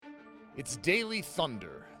It's Daily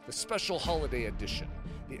Thunder, the special holiday edition.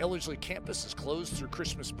 The Ellerslie campus is closed through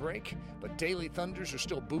Christmas break, but Daily Thunders are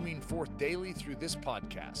still booming forth daily through this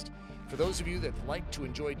podcast. For those of you that like to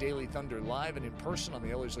enjoy Daily Thunder live and in person on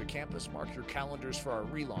the Ellerslie campus, mark your calendars for our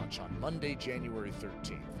relaunch on Monday, January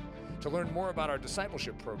 13th. To learn more about our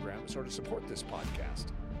discipleship programs or to support this podcast,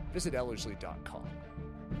 visit Ellerslie.com.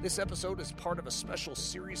 This episode is part of a special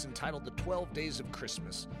series entitled The 12 Days of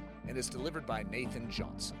Christmas and is delivered by Nathan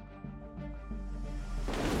Johnson.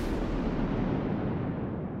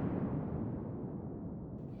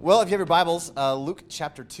 Well, if you have your Bibles, Luke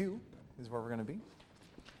chapter 2 is where we're going to be.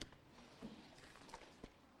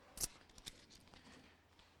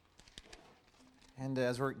 And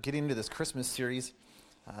as we're getting into this Christmas series,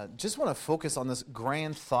 just want to focus on this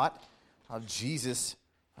grand thought of Jesus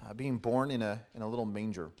being born in a little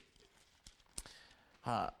manger.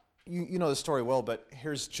 You know the story well, but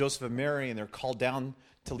here's Joseph and Mary, and they're called down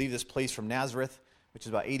to leave this place from Nazareth, which is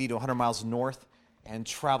about 80 to 100 miles north, and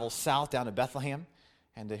travel south down to Bethlehem.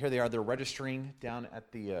 And here they are, they're registering down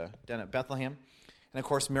at Bethlehem. And of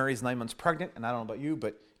course, Mary's 9 months pregnant, and I don't know about you,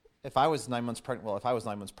 but if I was 9 months pregnant,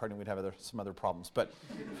 we'd have some other problems. But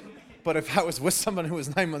if I was with someone who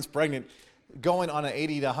was 9 months pregnant, going on an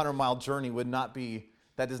 80 to 100 mile journey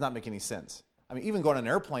that does not make any sense. I mean, even going on an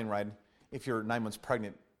airplane ride, if you're 9 months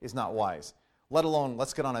pregnant, is not wise. Let alone,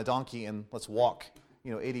 let's get on a donkey and let's walk,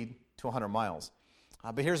 80 to 100 miles.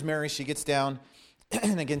 But here's Mary, she gets down,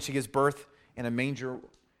 and again, she gives birth in a manger,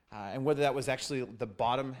 and whether that was actually the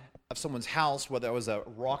bottom of someone's house, whether it was a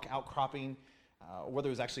rock outcropping, whether it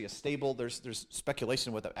was actually a stable, there's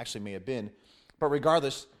speculation what that actually may have been. But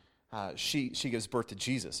regardless, she gives birth to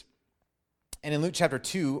Jesus. And in Luke chapter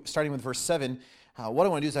 2, starting with verse 7, what I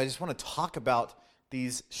want to do is I just want to talk about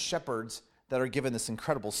these shepherds that are given this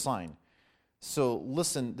incredible sign. So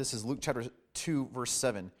listen, this is Luke chapter 2, verse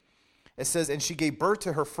 7. It says, "And she gave birth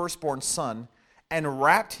to her firstborn son, and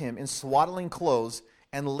wrapped him in swaddling clothes,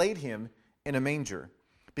 and laid him in a manger,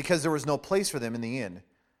 because there was no place for them in the inn.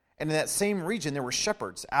 And in that same region there were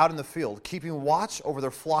shepherds out in the field, keeping watch over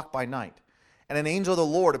their flock by night. And an angel of the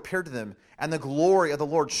Lord appeared to them, and the glory of the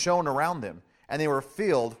Lord shone around them, and they were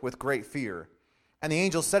filled with great fear. And the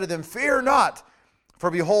angel said to them, 'Fear not,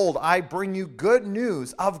 for behold, I bring you good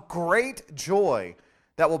news of great joy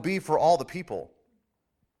that will be for all the people.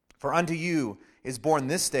 For unto you is born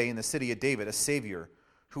this day in the city of David a Savior,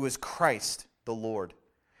 who is Christ the Lord.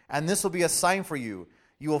 And this will be a sign for you.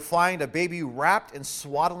 You will find a baby wrapped in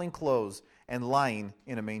swaddling clothes and lying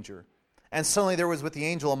in a manger.' And suddenly there was with the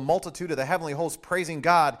angel a multitude of the heavenly hosts praising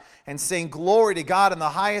God and saying, 'Glory to God in the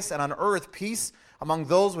highest, and on earth peace among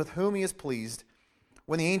those with whom he is pleased.'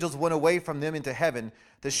 When the angels went away from them into heaven,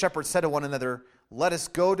 the shepherds said to one another, 'Let us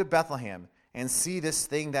go to Bethlehem and see this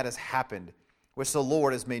thing that has happened, which the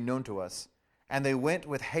Lord has made known to us.' And they went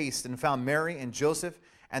with haste and found Mary and Joseph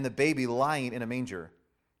and the baby lying in a manger."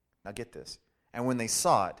 Now get this. "And when they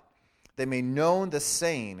saw it, they made known the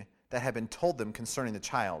saying that had been told them concerning the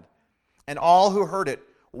child. And all who heard it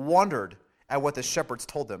wondered at what the shepherds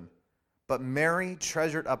told them. But Mary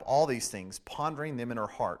treasured up all these things, pondering them in her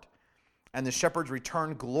heart. And the shepherds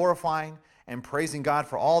returned, glorifying and praising God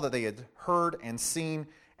for all that they had heard and seen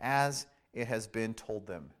as it has been told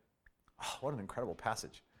them." Oh, what an incredible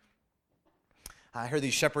passage. I hear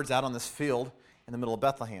these shepherds out on this field in the middle of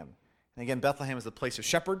Bethlehem. And again, Bethlehem is the place of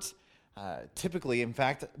shepherds. Typically, in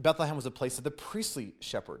fact, Bethlehem was the place of the priestly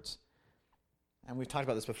shepherds. And we've talked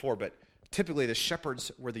about this before, but typically the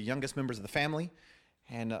shepherds were the youngest members of the family.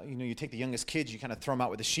 And, you take the youngest kids, you kind of throw them out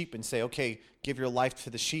with the sheep and say, okay, give your life to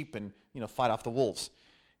the sheep and, fight off the wolves.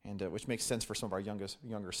 And which makes sense for some of our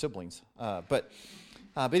younger siblings. But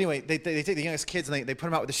anyway, they take the youngest kids and they put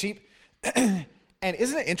them out with the sheep. And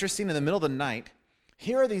isn't it interesting, in the middle of the night,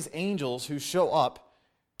 here are these angels who show up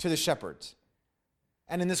to the shepherds.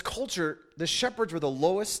 And in this culture, the shepherds were the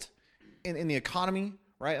lowest in the economy,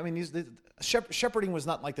 right? I mean, shepherding was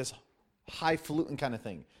not like this highfalutin kind of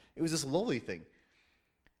thing. It was this lowly thing.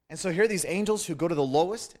 And so here are these angels who go to the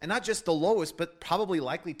lowest, and not just the lowest, but probably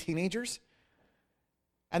likely teenagers.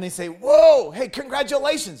 And they say, "Whoa, hey,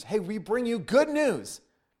 congratulations. Hey, we bring you good news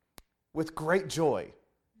with great joy."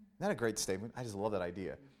 Isn't that a great statement? I just love that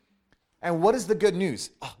idea. And what is the good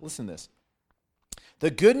news? Oh, listen to this.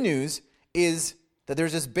 The good news is that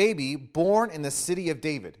there's this baby born in the city of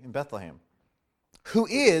David in Bethlehem, who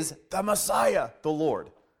is the Messiah, the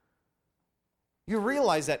Lord. You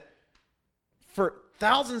realize that for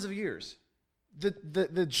thousands of years,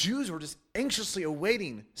 the Jews were just anxiously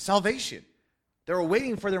awaiting salvation. They were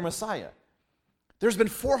waiting for their Messiah. There's been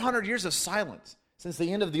 400 years of silence since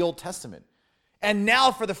the end of the Old Testament. And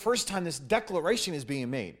now, for the first time, this declaration is being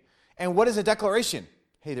made. And what is a declaration?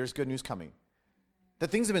 Hey, there's good news coming. That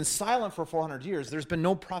things have been silent for 400 years. There's been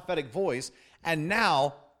no prophetic voice. And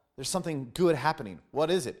now there's something good happening. What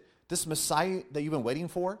is it? This Messiah that you've been waiting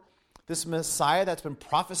for, this Messiah that's been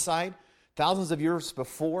prophesied thousands of years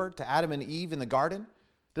before to Adam and Eve in the garden,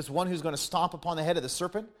 this one who's going to stomp upon the head of the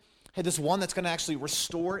serpent, hey, this one that's going to actually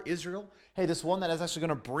restore Israel, hey, this one that is actually going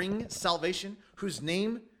to bring salvation, whose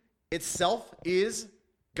name itself is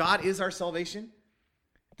God is our salvation.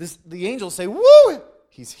 The angels say, woo,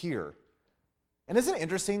 he's here. And isn't it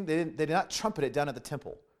interesting? They did not trumpet it down at the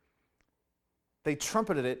temple. They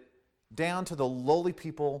trumpeted it down to the lowly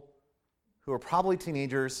people who are probably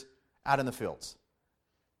teenagers out in the fields.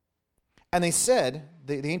 And they said,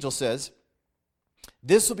 the angel says,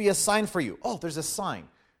 this will be a sign for you. Oh, there's a sign.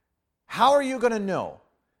 How are you going to know?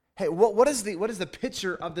 Hey, what is the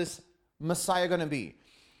picture of this Messiah going to be?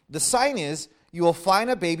 The sign is, you will find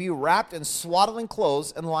a baby wrapped in swaddling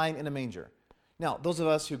clothes and lying in a manger. Now, those of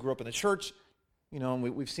us who grew up in the church, and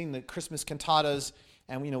we've seen the Christmas cantatas,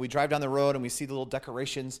 and we drive down the road and we see the little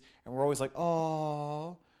decorations, and we're always like,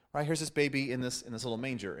 oh, right, here's this baby in this little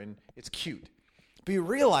manger, and it's cute. But you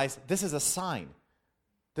realize this is a sign.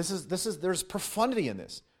 There's profundity in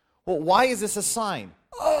this. Well, why is this a sign?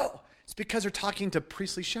 Oh, it's because they're talking to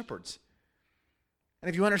priestly shepherds. And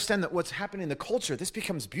if you understand that what's happening in the culture, this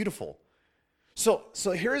becomes beautiful. So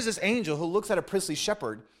here is this angel who looks at a priestly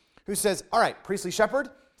shepherd who says, all right, priestly shepherd,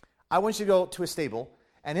 I want you to go to a stable,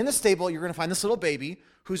 and in the stable, you're going to find this little baby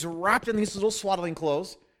who's wrapped in these little swaddling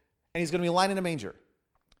clothes, and he's going to be lying in a manger.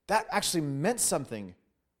 That actually meant something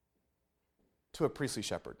to a priestly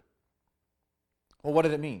shepherd. Well, what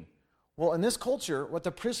did it mean? Well, in this culture, what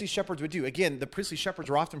the priestly shepherds would do, again, the priestly shepherds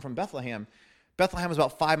were often from Bethlehem. Bethlehem was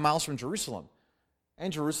about 5 miles from Jerusalem,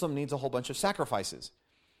 and Jerusalem needs a whole bunch of sacrifices.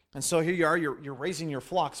 And so here you are, you're raising your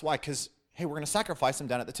flocks. Why? Because, hey, we're going to sacrifice them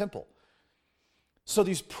down at the temple. So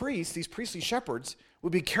these priestly shepherds,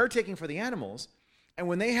 would be caretaking for the animals, and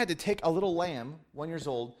when they had to take a little lamb, 1 year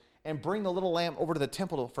old, and bring the little lamb over to the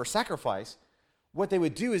temple for sacrifice, what they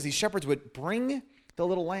would do is these shepherds would bring the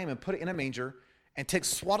little lamb and put it in a manger and take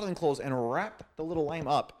swaddling clothes and wrap the little lamb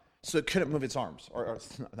up so it couldn't move its arms, or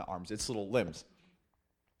not arms, its little limbs.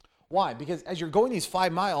 Why? Because as you're going these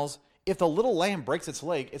 5 miles, if the little lamb breaks its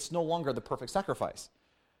leg, it's no longer the perfect sacrifice.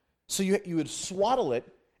 So you would swaddle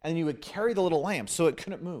it, and you would carry the little lamb so it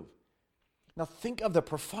couldn't move. Now think of the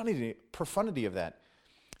profundity of that.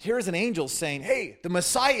 Here is an angel saying, hey, the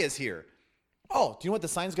Messiah is here. Oh, do you know what the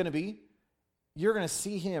sign's going to be? You're going to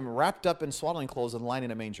see him wrapped up in swaddling clothes and lying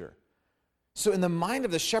in a manger. So in the mind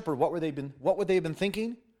of the shepherd, what would they have been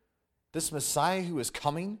thinking? This Messiah who is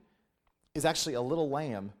coming is actually a little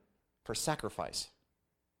lamb for sacrifice.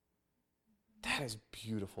 That is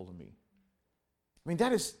beautiful to me. I mean,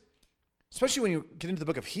 that is, especially when you get into the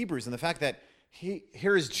book of Hebrews and the fact that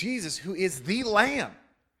here is Jesus who is the Lamb.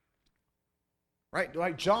 Right?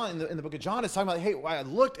 John, in the book of John, is talking about, hey, I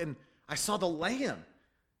looked and I saw the Lamb.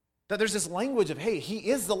 That there's this language of, hey, he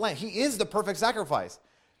is the Lamb. He is the perfect sacrifice.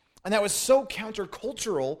 And that was so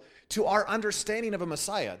countercultural to our understanding of a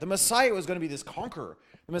Messiah. The Messiah was going to be this conqueror.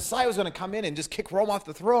 The Messiah was going to come in and just kick Rome off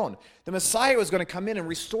the throne. The Messiah was going to come in and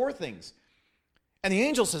restore things. And the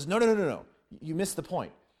angel says, no. You missed the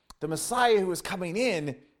point. The Messiah who is coming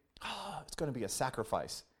in, it's going to be a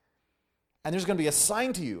sacrifice. And there's going to be a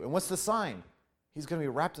sign to you. And what's the sign? He's going to be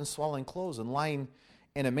wrapped in swaddling clothes and lying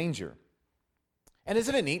in a manger. And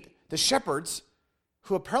isn't it neat? The shepherds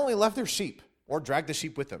who apparently left their sheep or dragged the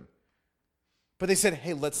sheep with them. But they said,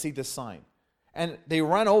 hey, let's see this sign. And they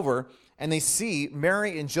run over and they see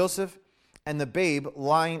Mary and Joseph and the babe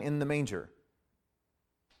lying in the manger.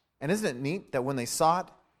 And isn't it neat that when they saw it,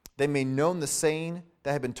 they made known the saying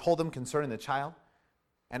that had been told them concerning the child?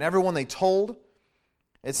 And everyone they told,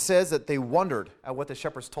 it says that they wondered at what the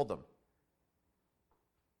shepherds told them.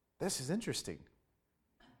 This is interesting.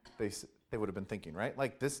 They would have been thinking, right?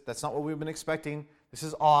 Like this, that's not what we've been expecting. This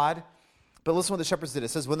is odd. But listen to what the shepherds did. It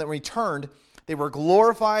says, when they returned, they were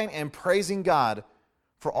glorifying and praising God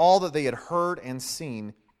for all that they had heard and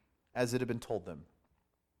seen as it had been told them.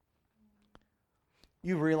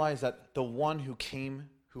 You realize that the one who came,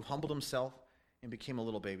 who humbled himself and became a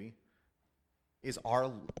little baby, is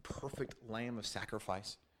our perfect lamb of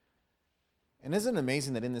sacrifice. And isn't it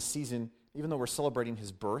amazing that in this season, even though we're celebrating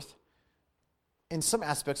his birth, in some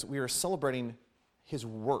aspects we are celebrating his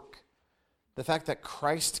work. The fact that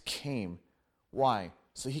Christ came. Why?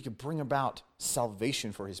 So he could bring about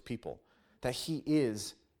salvation for his people. That he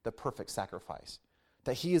is the perfect sacrifice.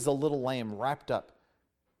 That he is a little lamb wrapped up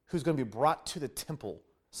who's going to be brought to the temple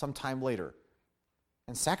sometime later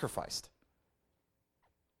and sacrificed.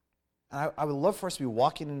 And I would love for us to be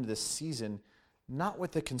walking into this season not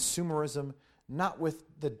with the consumerism, not with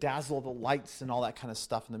the dazzle of the lights and all that kind of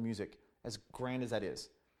stuff in the music, as grand as that is.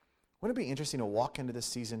 Wouldn't it be interesting to walk into this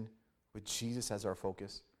season with Jesus as our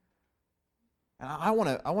focus? And I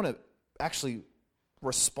want to actually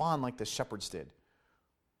respond like the shepherds did,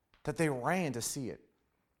 that they ran to see it.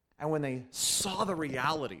 And when they saw the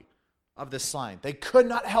reality of this sign, they could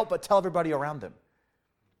not help but tell everybody around them.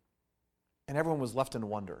 And everyone was left in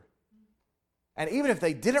wonder. And even if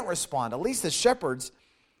they didn't respond, at least the shepherds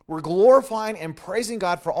were glorifying and praising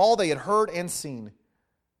God for all they had heard and seen.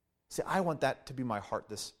 See, I want that to be my heart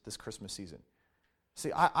this Christmas season.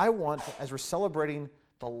 See, I want, as we're celebrating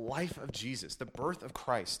the life of Jesus, the birth of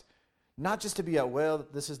Christ, not just to be well,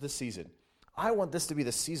 this is the season. I want this to be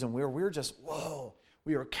the season where we're just, whoa,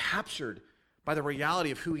 we are captured by the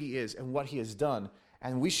reality of who he is and what he has done.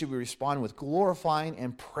 And we should be responding with glorifying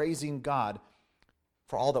and praising God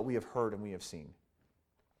for all that we have heard and we have seen.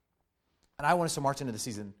 And I want us to march into the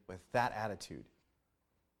season with that attitude.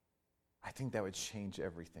 I think that would change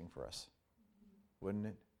everything for us, wouldn't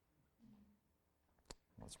it?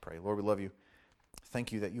 Let's pray. Lord, we love you.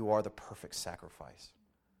 Thank you that you are the perfect sacrifice.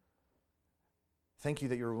 Thank you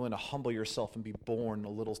that you're willing to humble yourself and be born in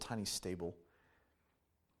a little tiny stable.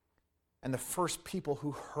 And the first people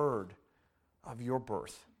who heard of your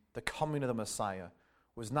birth, the coming of the Messiah,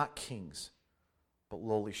 was not kings, but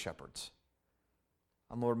lowly shepherds.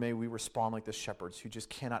 And Lord, may we respond like the shepherds who just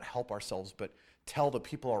cannot help ourselves but tell the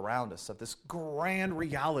people around us of this grand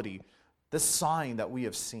reality, this sign that we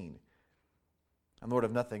have seen. And Lord,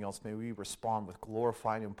 if nothing else, may we respond with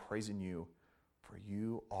glorifying and praising you, for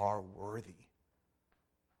you are worthy.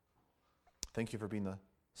 Thank you for being the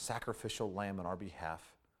sacrificial lamb on our behalf.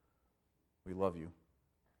 We love you.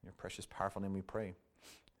 In your precious, powerful name we pray.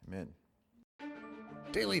 Amen.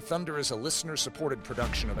 Daily Thunder is a listener-supported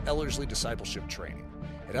production of Ellerslie Discipleship Training.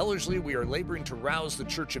 At Ellerslie, we are laboring to rouse the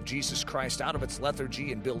Church of Jesus Christ out of its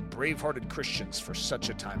lethargy and build brave-hearted Christians for such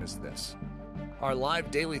a time as this. Our live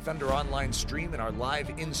Daily Thunder online stream and our live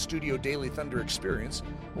in-studio Daily Thunder experience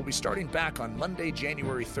will be starting back on Monday,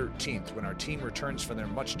 January 13th, when our team returns from their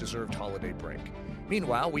much-deserved holiday break.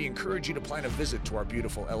 Meanwhile, we encourage you to plan a visit to our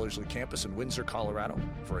beautiful Ellerslie campus in Windsor, Colorado,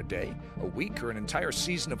 for a day, a week, or an entire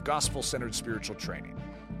season of gospel-centered spiritual training.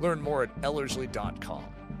 Learn more at ellerslie.com.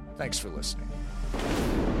 Thanks for listening.